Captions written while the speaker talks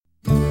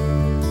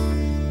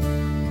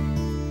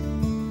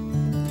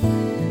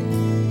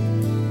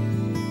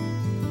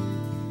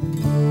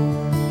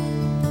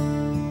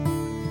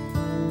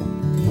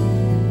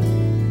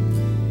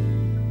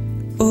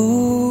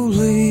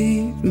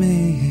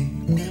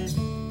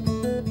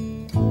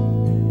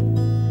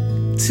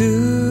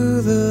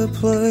the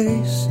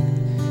place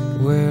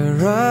where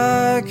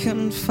I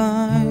can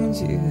find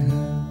you.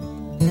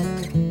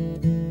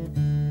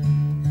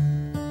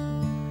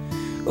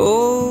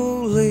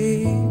 Oh,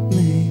 lead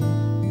me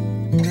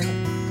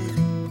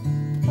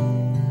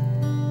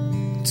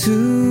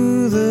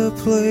to the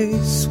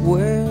place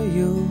where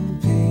you'll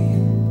be.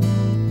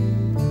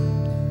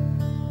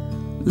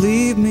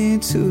 Lead me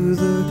to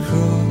the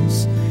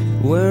cross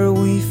where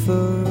we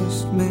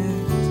first met.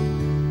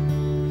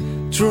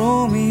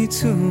 Draw me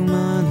to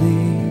my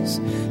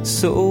knees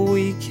so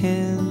we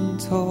can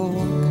talk.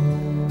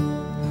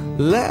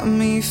 Let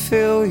me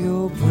feel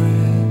your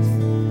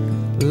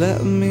breath.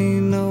 Let me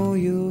know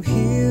you're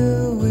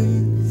here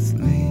with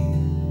me.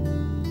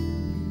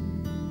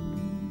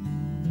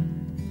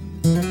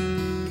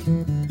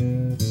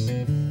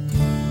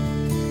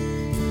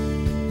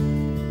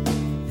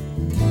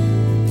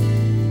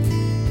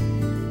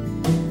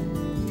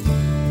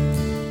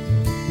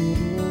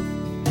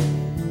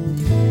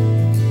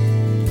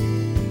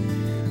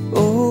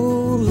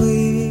 Oh,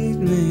 lead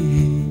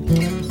me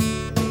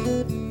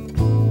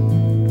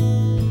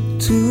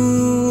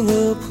to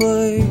the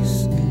place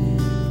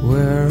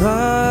where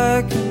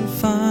I can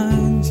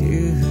find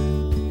you.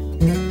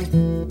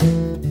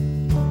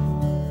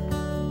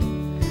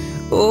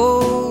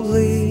 Oh,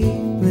 lead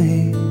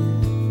me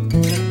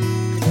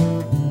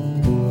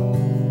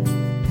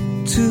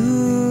to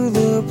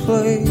the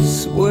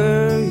place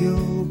where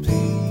you'll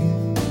be.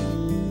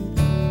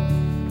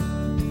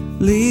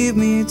 Lead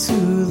me to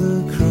the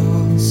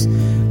cross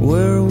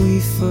where we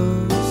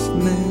first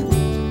met.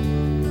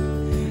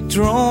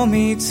 Draw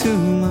me to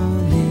my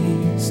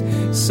knees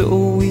so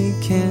we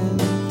can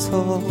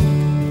talk.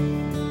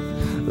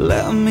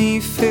 Let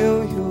me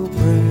feel your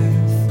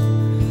breath.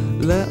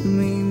 Let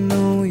me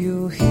know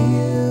you're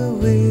here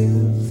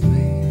with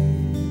me.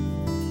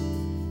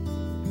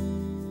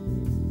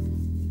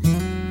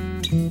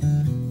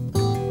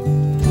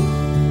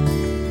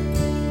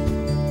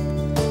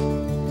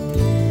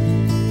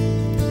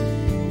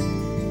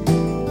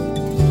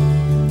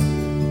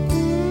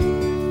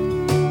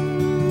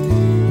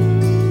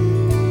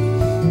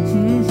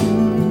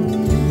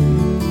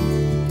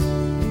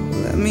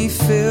 Let me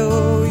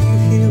feel you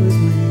here with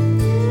me.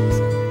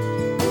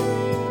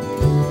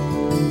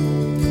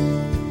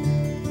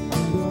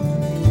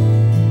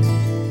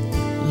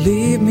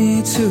 Lead me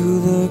to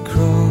the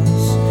cross